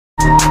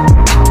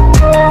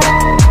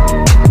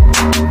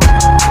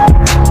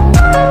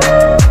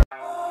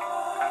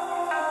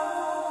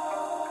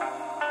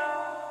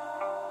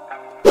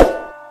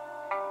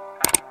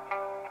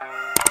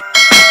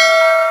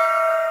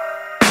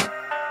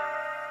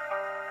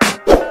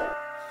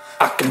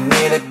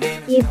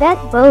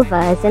Yvette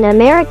Bova is an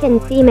American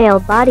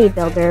female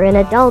bodybuilder and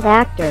adult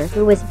actor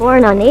who was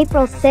born on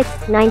April 6,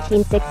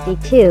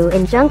 1962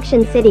 in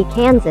Junction City,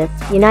 Kansas,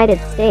 United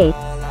States.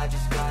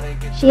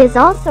 She is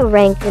also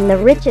ranked in the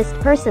richest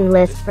person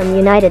list from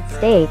United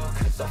States.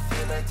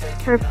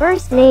 Her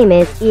first name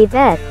is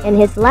Yvette and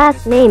his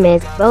last name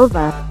is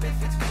Bova.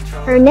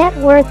 Her net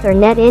worth or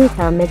net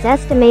income is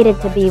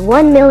estimated to be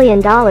 $1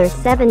 million,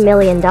 $7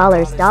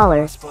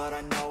 million.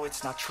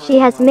 She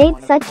has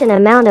made such an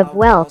amount of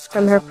wealth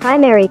from her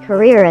primary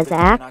career as an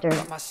actor.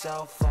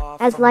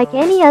 As like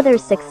any other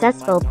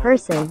successful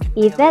person,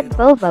 Yvette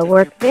Bova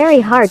worked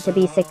very hard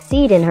to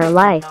succeed in her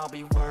life.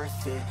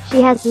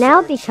 She has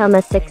now become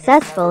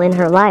successful in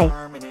her life.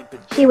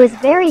 She was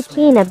very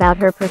keen about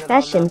her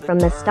profession from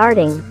the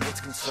starting.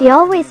 She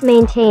always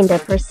maintained a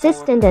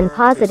persistent and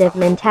positive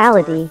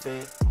mentality.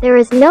 There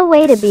is no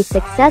way to be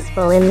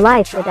successful in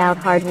life without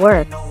hard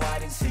work.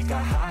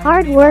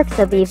 Hard works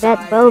of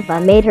Yvette Bova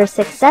made her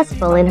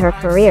successful in her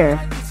career.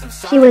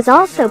 She was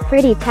also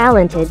pretty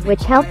talented,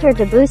 which helped her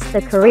to boost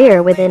the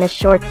career within a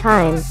short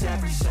time.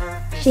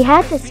 She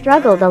had to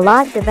struggle a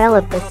lot,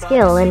 develop the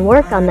skill and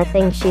work on the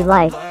things she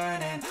liked.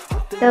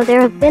 Though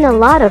there have been a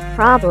lot of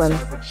problems,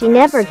 she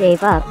never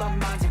gave up.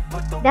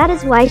 That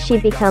is why she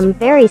become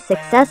very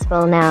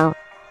successful now.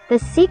 The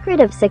secret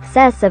of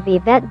success of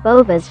Yvette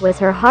Bova's was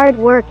her hard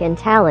work and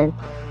talent.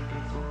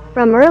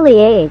 From early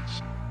age,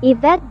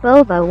 Yvette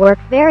Bova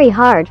worked very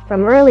hard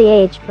from early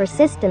age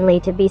persistently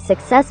to be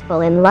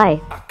successful in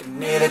life. I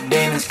can hear the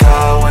demons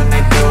call when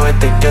they do what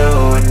they do,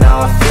 and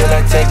now I feel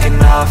like taking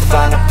off,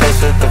 find a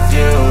place with a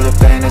view. The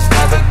pain is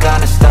never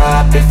gonna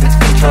stop if it's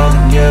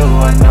controlling you.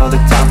 I know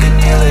that time can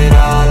heal it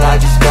all, I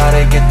just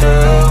gotta get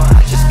through.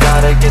 I just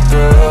gotta get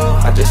through,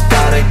 I just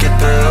gotta get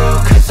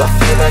through. Cause I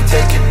feel like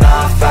taking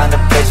off, find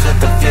a place with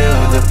a view.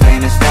 The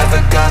pain is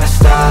never gonna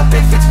stop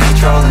if it's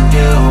controlling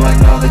you. I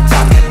know that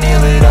time can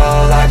heal it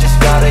all, I just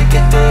gotta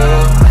get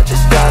through, I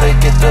just gotta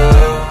get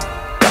through.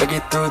 Gotta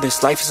get through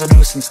this, life is a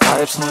nuisance,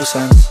 tied up some loose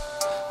ends.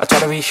 I try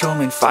to be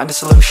human, find a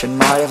solution,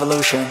 my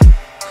evolution.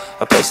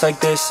 A place like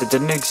this, it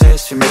didn't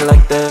exist, we made it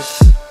like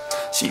this.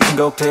 So you can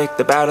go pick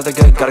the bad or the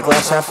good, got a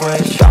glass halfway.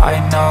 I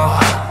know,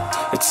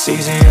 it's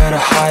easier to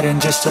hide than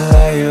just to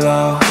lay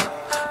low.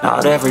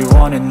 Not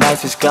everyone in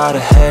life has got a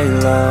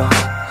halo.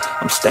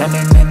 I'm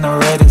standing in the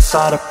red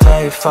inside a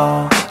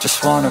payphone,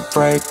 just wanna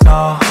break,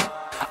 no.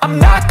 I'm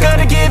not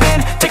gonna give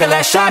in, take a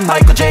last shot,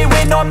 Michael J.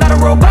 Win. No, I'm not a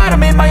robot,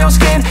 I'm in my own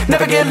skin.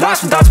 Never get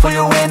lost when thoughts pull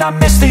you in. I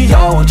miss the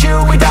old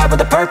you, we died with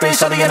a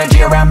purpose. All the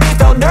energy around me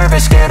felt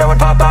nervous, scared I would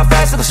pop out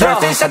fast to the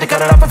surface. Had to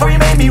cut it off before you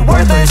made me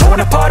worthless. Torn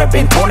apart, I've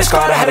been torn and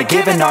scarred. I had a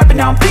given art, but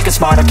now I'm thinking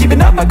smart. I'm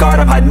keeping up my guard,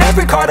 I'm hiding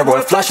every card. A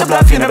royal flush of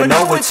left, you never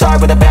know what's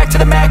hard. With a back to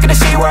the mat, gonna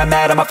see where I'm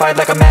at. I'ma fight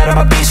like I'm mad,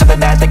 I'ma be something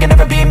that they can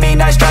never be me.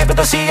 Nice try, but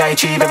they'll see I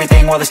achieve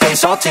everything while they stay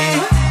salty.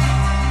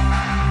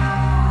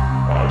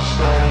 I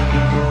started to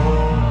go.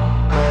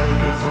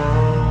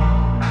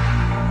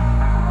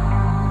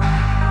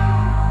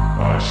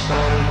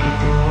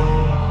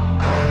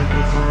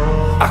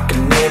 I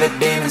can hear the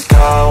demons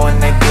call when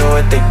they do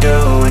what they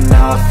do, and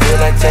now I feel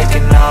like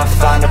taking off,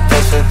 find a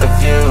place with a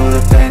view.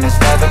 The pain is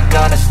never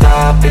gonna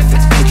stop if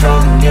it's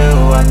controlling you.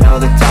 I know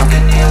that time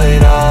can heal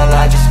it all,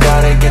 I just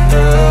gotta get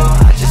through.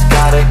 I just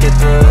gotta get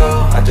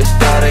through, I just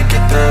gotta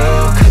get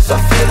through. Cause I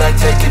feel like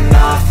taking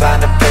off,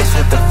 find a place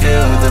with a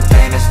view. The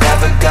pain is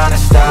never gonna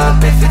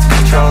stop if it's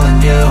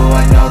controlling you.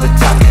 I know that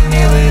time can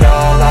heal it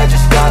all, I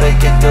just gotta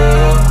get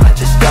through. I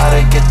just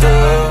gotta get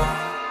through.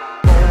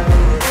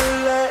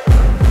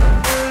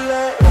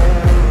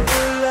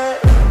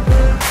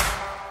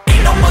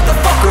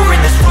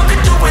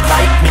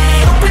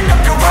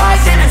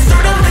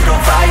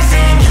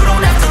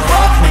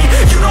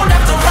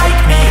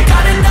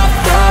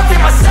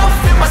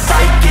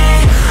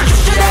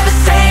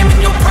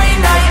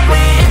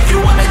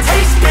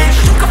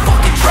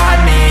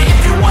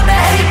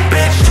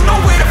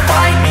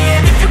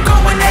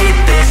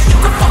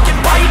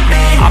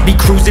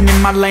 Cruising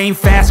in my lane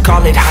fast,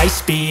 call it high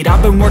speed.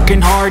 I've been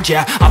working hard,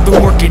 yeah, I've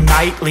been working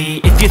nightly.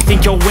 If you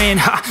think you'll win,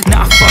 ha,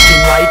 not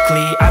fucking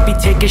likely. I be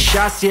taking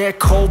shots, yeah,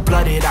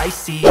 cold-blooded,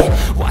 icy.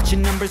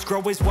 Watching numbers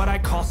grow is what I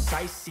call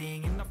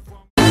sightseeing in the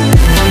front.